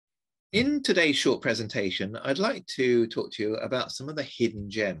In today's short presentation, I'd like to talk to you about some of the hidden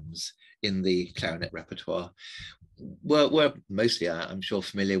gems in the clarinet repertoire. We're mostly, I'm sure,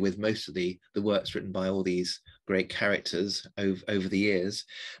 familiar with most of the works written by all these great characters over the years,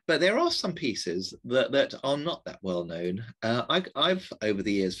 but there are some pieces that are not that well known. I've, over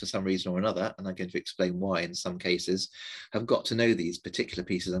the years, for some reason or another, and I'm going to explain why in some cases, have got to know these particular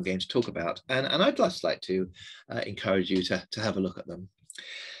pieces I'm going to talk about. And I'd just like to encourage you to have a look at them.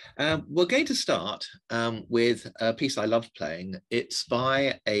 We're going to start with a piece I love playing. It's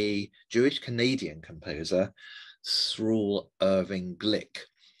by a Jewish Canadian composer, Sroul Irving Glick,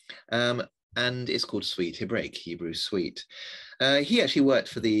 and it's called Suite Hebraic, Hebrew Suite. He actually worked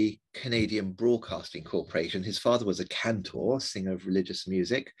for the Canadian Broadcasting Corporation. His father was a cantor, singer of religious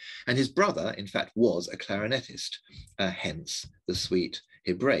music, and his brother, in fact, was a clarinetist, hence the Suite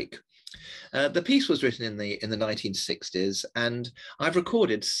Hebraic. The piece was written in the 1960s, and I've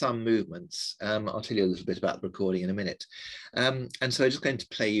recorded some movements. I'll tell you a little bit about the recording in a minute. And so I'm just going to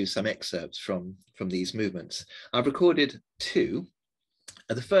play you some excerpts from these movements. I've recorded two.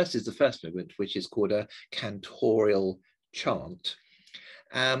 The first is the first movement, which is called a cantorial chant.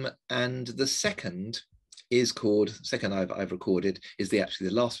 And the second is called, I've recorded, is actually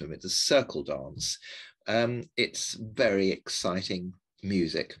the last movement, the circle dance. It's very exciting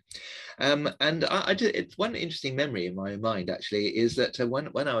music. And I did, it's one interesting memory in my mind actually is that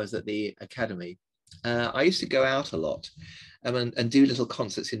when I was at the academy, I used to go out a lot and do little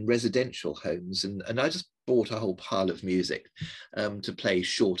concerts in residential homes, and I just bought a whole pile of music to play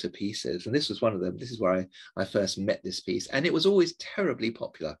shorter pieces, and this was one of them. This is where I first met this piece, and it was always terribly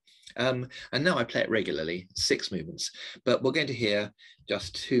popular. And now I play it regularly, 6 movements, but we're going to hear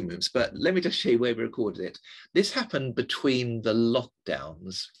just 2 movements. But let me just show you where we recorded it. This happened between the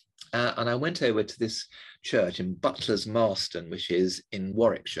lockdowns, and I went over to this church in Butler's Marston, which is in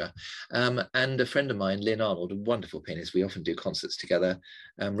Warwickshire, and a friend of mine, Lynn Arnold, a wonderful pianist, we often do concerts together,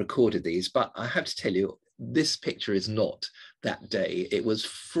 recorded these. But I have to tell you, this picture is not that day. It was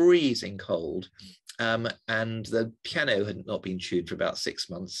freezing cold. And the piano had not been tuned for about 6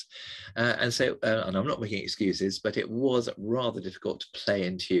 months. And I'm not making excuses, but it was rather difficult to play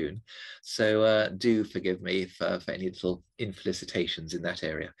in tune. So do forgive me for any little infelicitations in that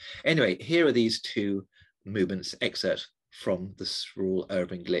area. Anyway, here are these 2 movements, excerpt from the Sroul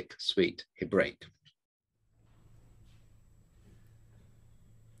Irving Glick Suite Hebraic.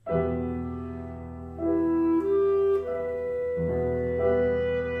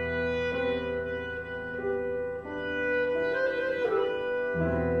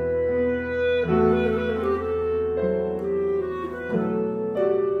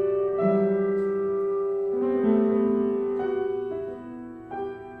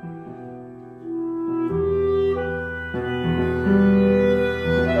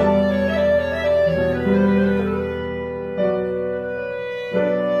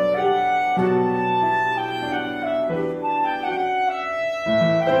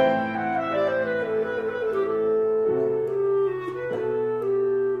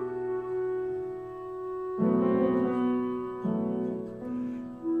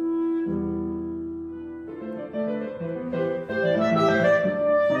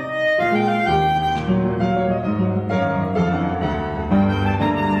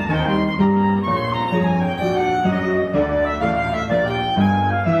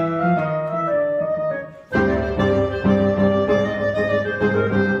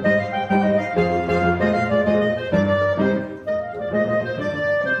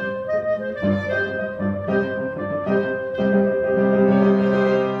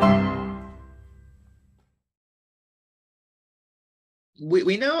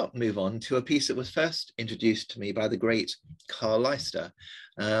 We now move on to a piece that was first introduced to me by the great Carl Leister.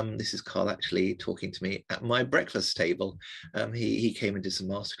 This is Carl actually talking to me at my breakfast table. He came and did some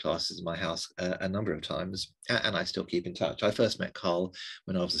masterclasses in my house a number of times, and I still keep in touch. I first met Carl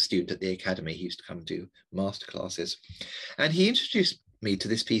when I was a student at the academy. He used to come and do masterclasses, and he introduced me to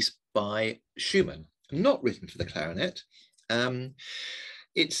this piece by Schumann, not written for the clarinet.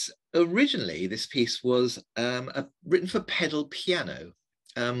 It's originally, this piece was written for pedal piano.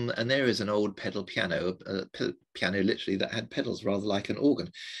 And there is an old pedal piano, a piano literally that had pedals rather like an organ.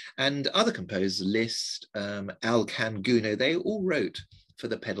 And other composers, Liszt, Alcan, Gounod, they all wrote for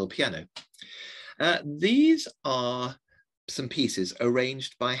the pedal piano. These are some pieces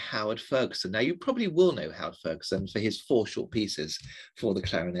arranged by Howard Ferguson. Now, you probably will know Howard Ferguson for his 4 short pieces for the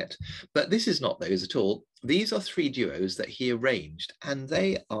clarinet, but this is not those at all. These are 3 duos that he arranged, and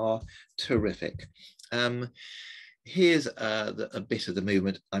they are terrific. here's a bit of the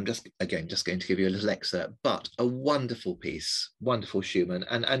movement. I'm just going to give you a little excerpt, but a wonderful piece, wonderful Schumann,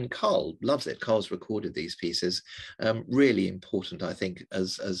 and Carl loves it. Carl's recorded these pieces, really important, I think,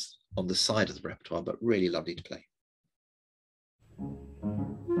 as on the side of the repertoire, but really lovely to play.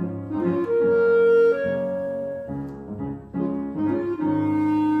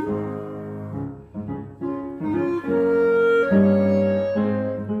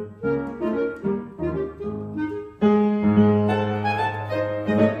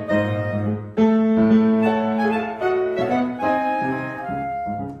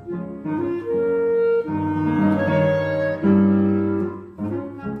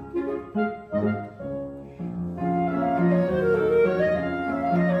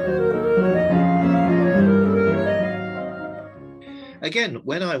 Again,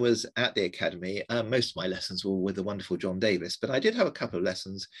 when I was at the Academy, most of my lessons were with the wonderful John Davis, but I did have a couple of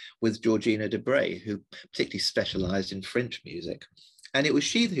lessons with Georgina Debray, who particularly specialized in French music. And it was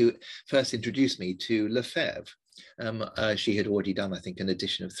she who first introduced me to Lefebvre. She had already done, I think, an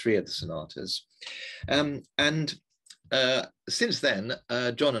edition of 3 of the sonatas. Since then,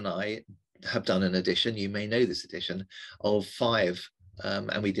 John and I have done an edition, you may know this edition, of 5,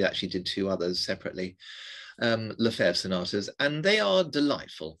 and we actually did 2 others separately. Lefebvre sonatas, and they are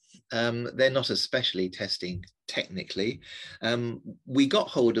delightful. They're not especially testing technically. We got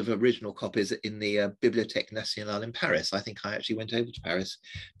hold of original copies in the Bibliothèque Nationale in Paris. I think I actually went over to Paris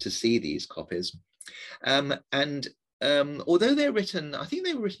to see these copies. Although they're written, I think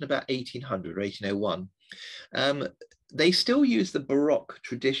they were written about 1800 or 1801, they still use the Baroque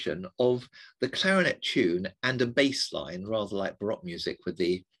tradition of the clarinet tune and a bass line, rather like Baroque music with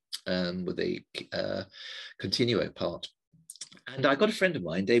the continuo part. And I got a friend of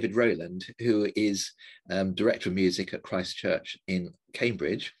mine, David Rowland, who is director of music at Christ Church in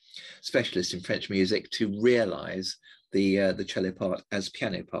Cambridge, specialist in French music, to realize the cello part as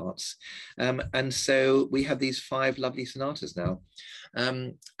piano parts. And so we have these 5 lovely sonatas now.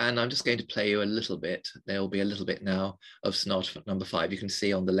 And I'm just going to play you a little bit. There will be a little bit now of sonata number 5. You can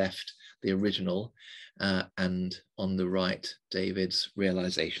see on the left the original, and on the right, David's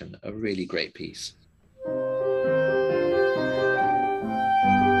realization, a really great piece.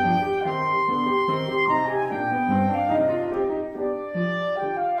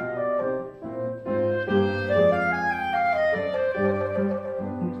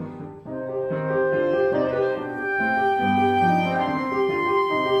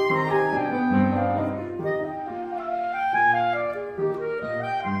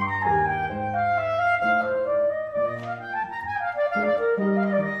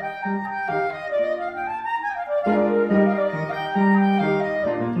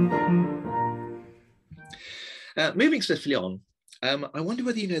 Moving swiftly on, I wonder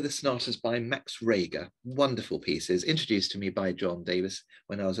whether you know the sonatas by Max Reger, wonderful pieces, introduced to me by John Davis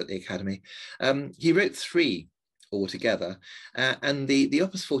when I was at the Academy. He wrote 3 altogether, and the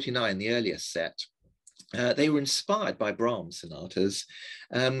Opus 49, the earliest set, they were inspired by Brahms sonatas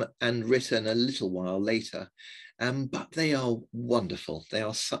and written a little while later. But they are wonderful. They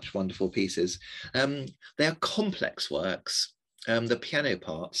are such wonderful pieces. They are complex works. The piano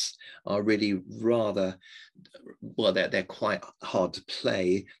parts are really rather, well, they're quite hard to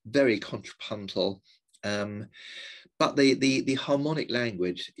play, very contrapuntal. But the harmonic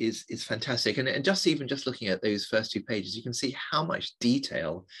language is fantastic. And just looking at those first 2 pages, you can see how much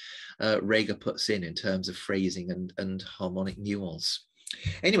detail Reger puts in terms of phrasing and harmonic nuance.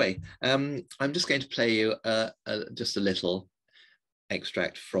 Anyway, I'm just going to play you just a little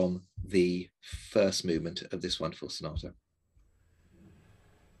extract from the first movement of this wonderful sonata.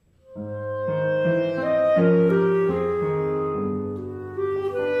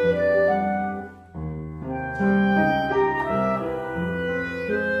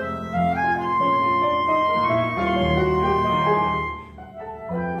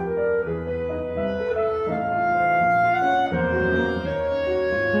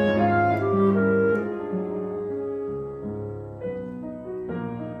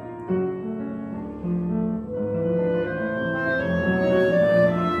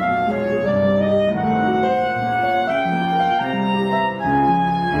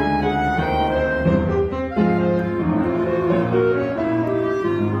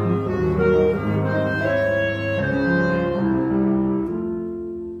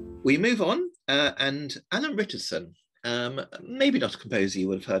 We move on, and Alan Ritterson, maybe not a composer you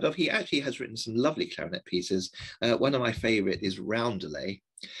would have heard of. He actually has written some lovely clarinet pieces. One of my favorite is Roundelay,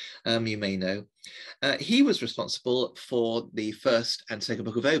 you may know. He was responsible for the first and second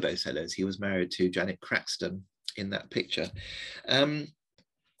book of oboe solos. He was married to Janet Craxton in that picture.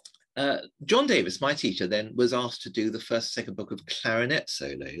 John Davis, my teacher, then was asked to do the first and second book of clarinet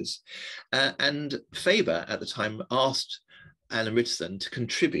solos. And Faber at the time asked Alan Richardson to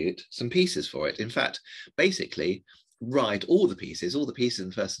contribute some pieces for it. In fact, basically, write all the pieces in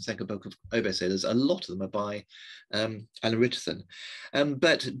the first and second book of oboe solos. A lot of them are by Alan Richardson.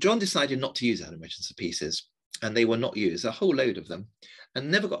 But John decided not to use Alan Richardson's pieces, and they were not used, a whole load of them,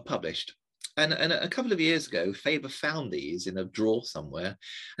 and never got published. And a couple of years ago, Faber found these in a drawer somewhere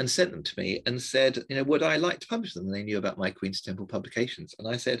and sent them to me and said, you know, would I like to publish them? And they knew about my Queen's Temple publications. And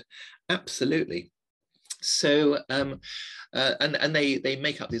I said, absolutely. So, and they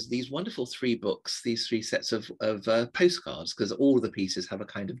make up these wonderful 3 books, these 3 sets of postcards, because all the pieces have a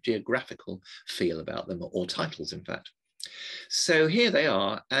kind of geographical feel about them, or titles, in fact. So here they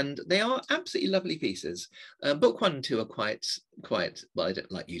are, and they are absolutely lovely pieces. Book 1 and 2 are quite, well, I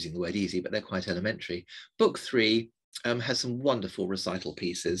don't like using the word easy, but they're quite elementary. Book 3 has some wonderful recital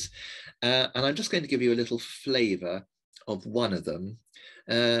pieces. And I'm just going to give you a little flavour of one of them,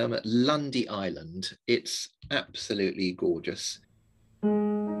 Lundy Island. It's absolutely gorgeous.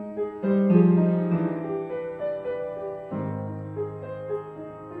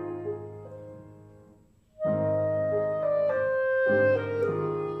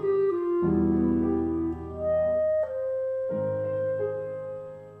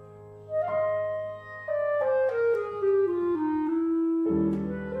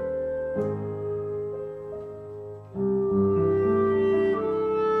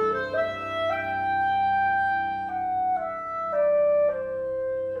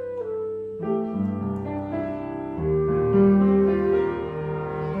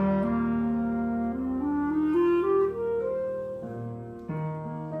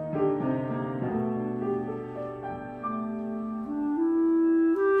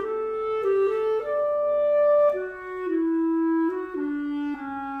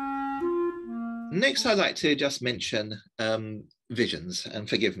 Next, I'd like to just mention Visions, and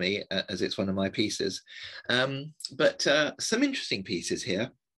forgive me, as it's one of my pieces, but some interesting pieces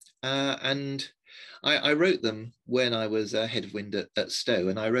here. And I wrote them when I was head of wind at Stowe,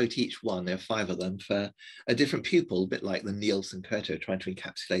 and I wrote each one, there are 5 of them, for a different pupil, a bit like the Nielsen Koto, trying to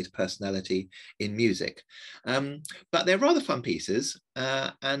encapsulate personality in music. But they're rather fun pieces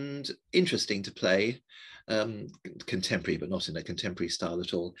and interesting to play, contemporary, but not in a contemporary style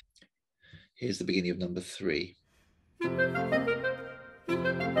at all. Here's the beginning of number 3.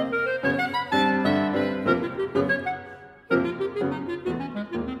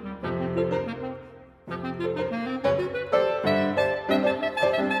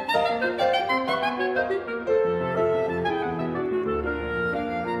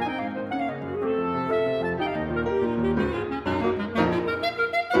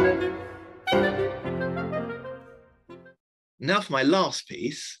 Now for my last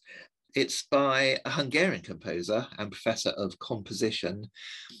piece. It's by a Hungarian composer and professor of composition,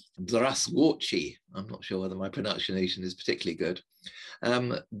 Drasgocsi. I'm not sure whether my pronunciation is particularly good.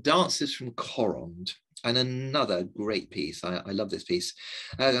 Dances from Korond, and another great piece. I love this piece.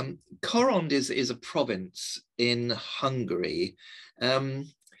 Korond is a province in Hungary.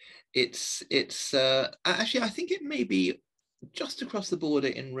 It's actually, I think it may be just across the border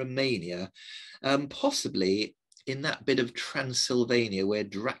in Romania, possibly in that bit of Transylvania where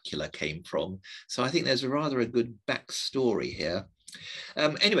Dracula came from. So I think there's a good backstory here.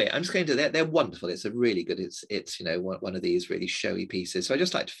 Anyway, I'm just going to, they're wonderful. It's a really good, it's you know, one of these really showy pieces. So I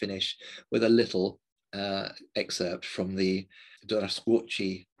just like to finish with a little excerpt from the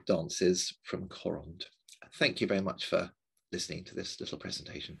Drasgocsi dances from Korond. Thank you very much for listening to this little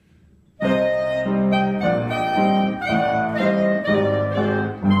presentation.